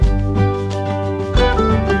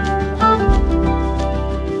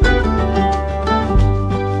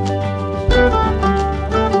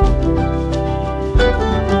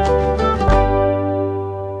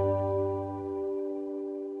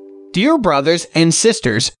Dear brothers and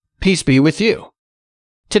sisters, peace be with you.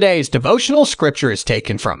 Today's devotional scripture is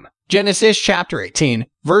taken from Genesis chapter 18,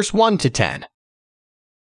 verse 1 to 10.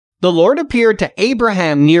 The Lord appeared to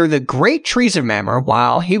Abraham near the great trees of Mamre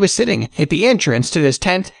while he was sitting at the entrance to his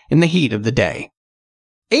tent in the heat of the day.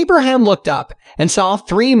 Abraham looked up and saw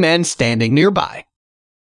 3 men standing nearby.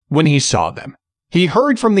 When he saw them, he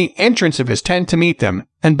hurried from the entrance of his tent to meet them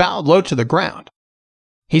and bowed low to the ground.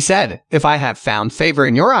 He said, "If I have found favor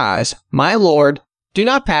in your eyes, my Lord, do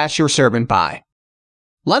not pass your servant by.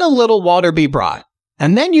 Let a little water be brought,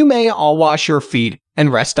 and then you may all wash your feet and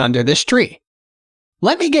rest under this tree.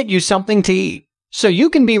 Let me get you something to eat, so you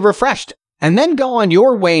can be refreshed, and then go on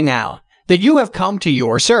your way now that you have come to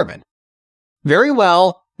your servant." "Very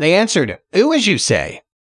well," they answered, "do as you say."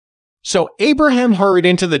 So Abraham hurried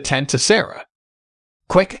into the tent to Sarah.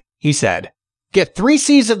 "Quick," he said, "get 3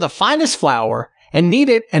 seahs of the finest flour, and knead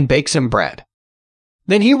it and bake some bread."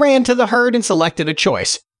 Then he ran to the herd and selected a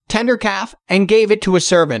choice, tender calf and gave it to a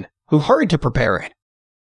servant, who hurried to prepare it.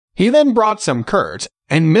 He then brought some curds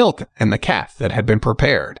and milk and the calf that had been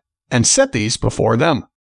prepared, and set these before them.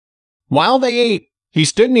 While they ate, he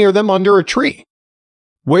stood near them under a tree.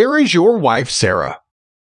 "Where is your wife Sarah?"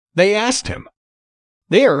 they asked him.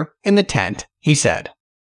 "There, in the tent," he said.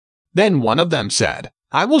 Then one of them said,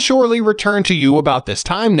 "I will surely return to you about this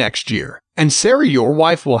time next year, and Sarah your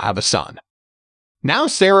wife will have a son." Now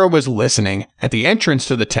Sarah was listening at the entrance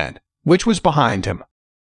to the tent, which was behind him.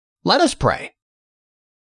 Let us pray.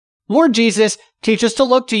 Lord Jesus, teach us to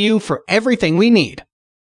look to you for everything we need.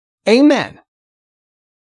 Amen.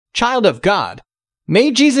 Child of God,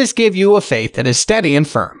 may Jesus give you a faith that is steady and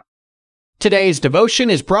firm. Today's devotion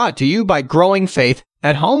is brought to you by Growing Faith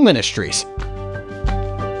at Home Ministries.